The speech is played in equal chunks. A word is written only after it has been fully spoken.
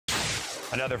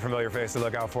Another familiar face to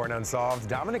look out for in Unsolved,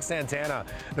 Dominic Santana,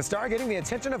 the star getting the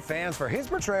attention of fans for his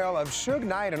portrayal of Suge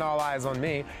Knight in All Eyes on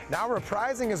Me, now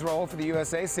reprising his role for the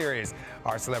USA series.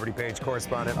 Our Celebrity Page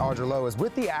correspondent Audra Lowe is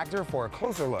with the actor for a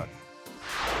closer look.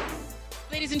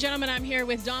 Ladies and gentlemen, I'm here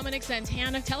with Dominic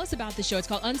Santana. Tell us about the show. It's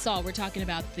called Unsolved. We're talking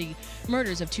about the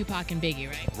murders of Tupac and Biggie,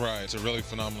 right? Right. It's a really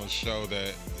phenomenal show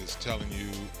that is telling you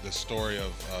the story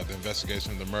of the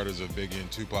investigation of the murders of Biggie and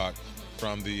Tupac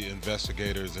from the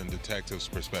investigators and detectives'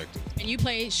 perspective. And you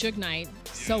play Suge Knight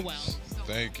so well.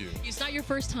 Thank you. It's not your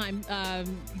first time,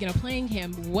 playing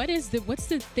him. What's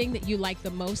the thing that you like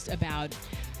the most about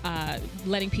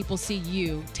letting people see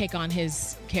you take on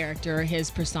his character,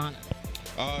 his persona?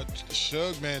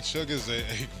 Suge is a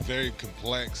very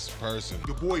complex person.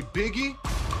 Your boy Biggie,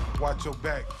 watch your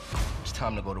back. It's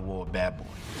time to go to war with Bad Boy.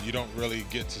 You don't really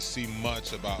get to see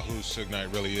much about who Suge Knight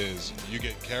really is. You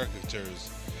get caricatures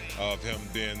of him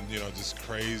being, just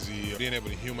crazy. Being able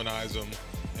to humanize him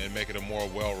and make it a more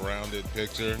well-rounded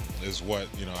picture is what,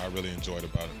 I really enjoyed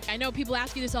about it. I know people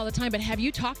ask you this all the time, but have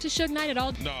you talked to Suge Knight at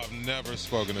all? No, I've never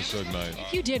spoken to Suge Knight.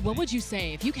 If you did, what would you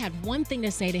say? If you had one thing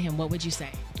to say to him, what would you say?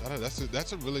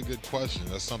 That's a really good question.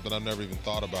 That's something I've never even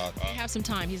thought about. Have some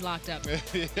time. He's locked up.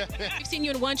 We've seen you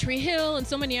in One Tree Hill and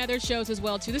so many other shows as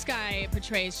well, too. This guy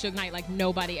portrays Suge Knight like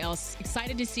nobody else.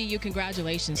 Excited to see you.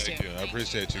 Congratulations, Thank you. I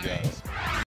appreciate you guys.